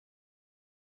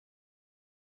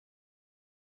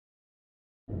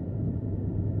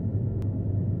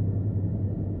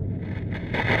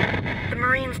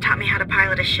Marines taught me how to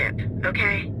pilot a ship,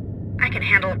 okay? I can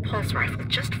handle a pulse rifle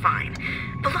just fine.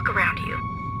 But look around you.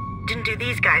 Didn't do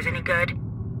these guys any good.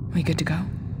 We good to go?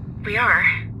 We are.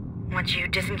 Once you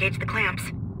disengage the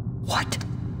clamps. What?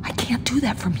 I can't do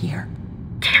that from here.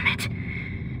 Damn it.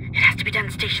 It has to be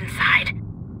done station side.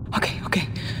 Okay.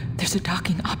 There's a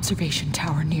docking observation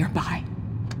tower nearby.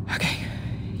 Okay,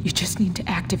 you just need to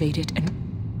activate it and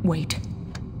wait.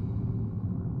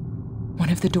 One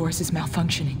of the doors is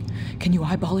malfunctioning. Can you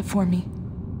eyeball it for me?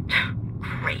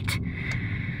 Great.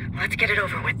 Let's get it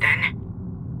over with then.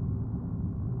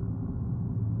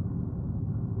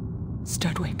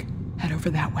 Studwick, head over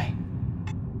that way.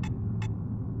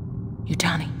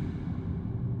 Yutani,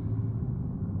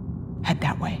 head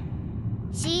that way.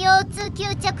 CO2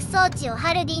 吸着装置を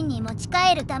ハルディンに持ち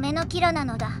帰るための帰路な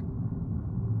のだ。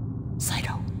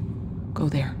Saito, go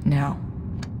there, now.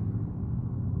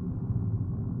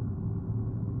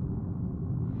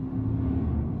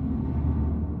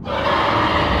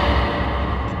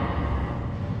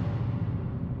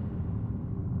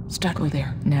 Go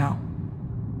there, now.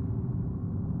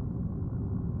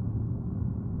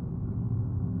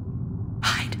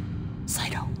 Hide,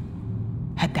 Saito.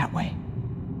 Head that way.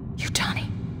 Yutani.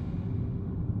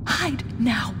 Hide,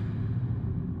 now.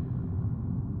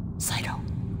 Saito.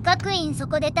 各員そ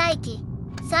こで待機。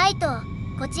サイト、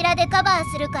こちらでカバー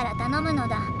するから頼むの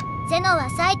だ。ゼノは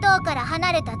サイトから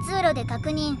離れた通路で確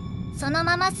認。その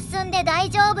まま進んで大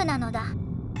丈夫なのだ。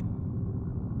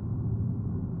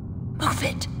Move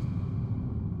it.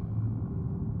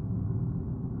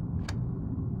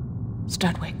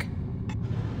 Studwick.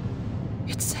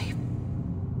 It's safe.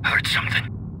 Heard something.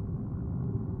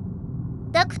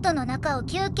 ダクトの中を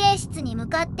休憩室に向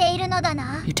かっているのだ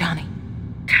な。Yutani.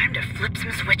 Time to flip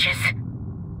some switches.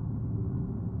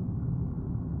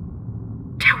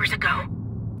 Towers a go.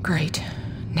 Great.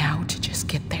 Now to just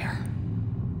get there.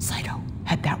 Saito,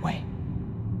 head that way.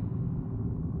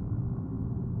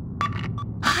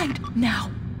 Hide,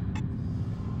 now.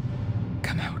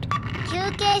 Come out.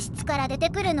 休憩室から出て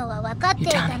くるのは分かってい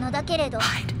たのだけれど、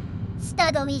ス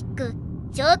タドウィック、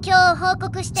状況を報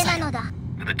告してなのだ。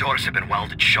The doors have been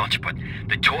welded shut, but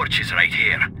the torch is right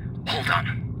here. Hold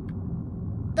on.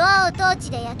 ドアをトー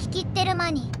チで焼き切ってる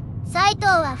間に、サイト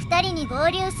は2人に合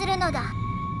流するのだ。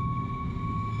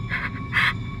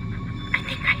I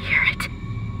think I hear it.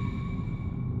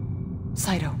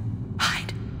 Saito,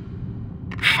 hide.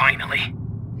 Finally.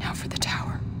 Now for the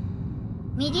tower.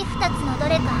 右2つのど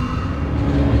れか。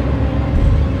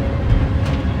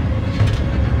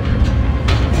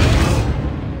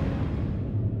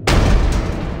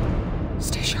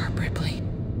Stay sharp, Ripley.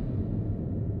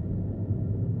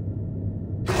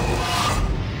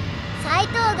 サイ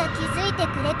トが気づいて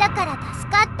くれたから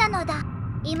助かったのだ。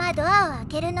今ドアを開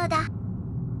けるのだ。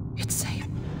It's safe.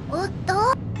 おっと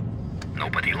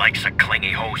Nobody likes a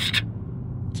clingy host.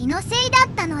 気のせいだ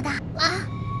ったのだ。あ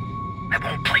I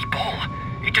won't play ball.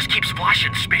 It just keeps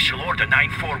flashing Special Order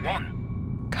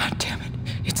 941. God damn it.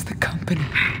 It's the company.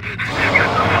 Get the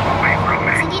hell away from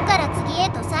me. 次から次へ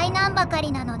と災難ばか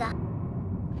りなのだ。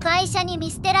会社に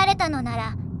見捨てられたのな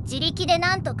ら自力で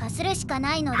何とかするしか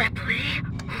ないのだ。 Ripley,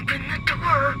 open the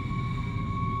door.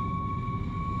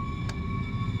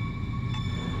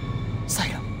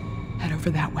 Saito, head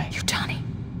over that way. Yutani.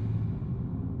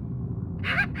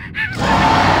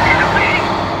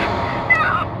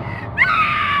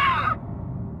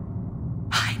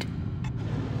 Hide.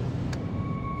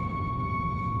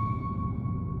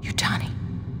 Yutani.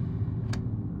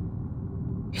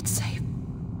 It's safe.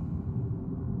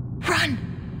 Run!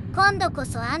 今度こ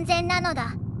そ安全なの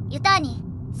だ。ユタニ、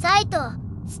サイト、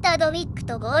スタドウィック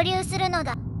と合流するの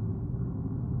だ。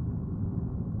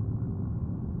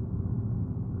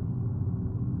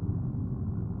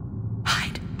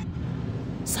Hide.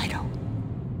 Saito.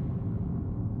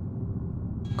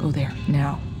 Go there,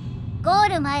 now. ゴー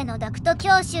ル前のダクト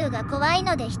強襲が怖い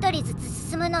ので一人ずつ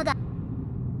進むのだ。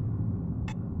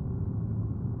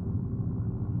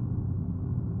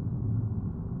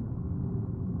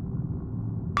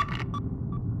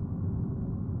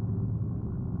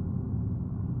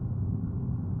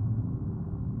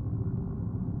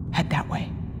Head that way.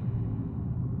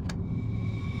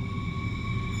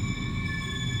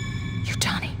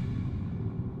 Yutani.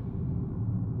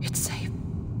 It's safe.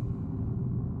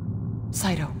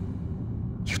 Saito.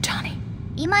 Yutani.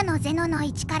 今のゼノの位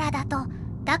置からだと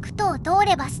ダクトを通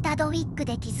ればスタドウィック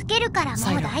で気づけるから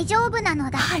もう大丈夫なの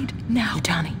だ。 Hide now,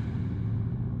 Yutani.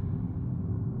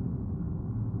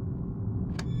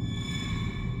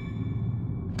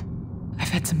 I've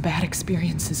had some bad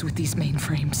experiences with these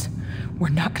mainframes. We're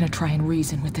not gonna try and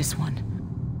reason with this one.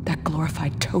 That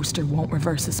glorified toaster won't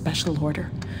reverse a special order,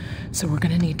 so we're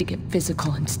gonna need to get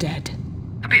physical instead.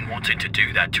 I've been wanting to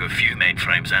do that to a few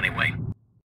mainframes anyway.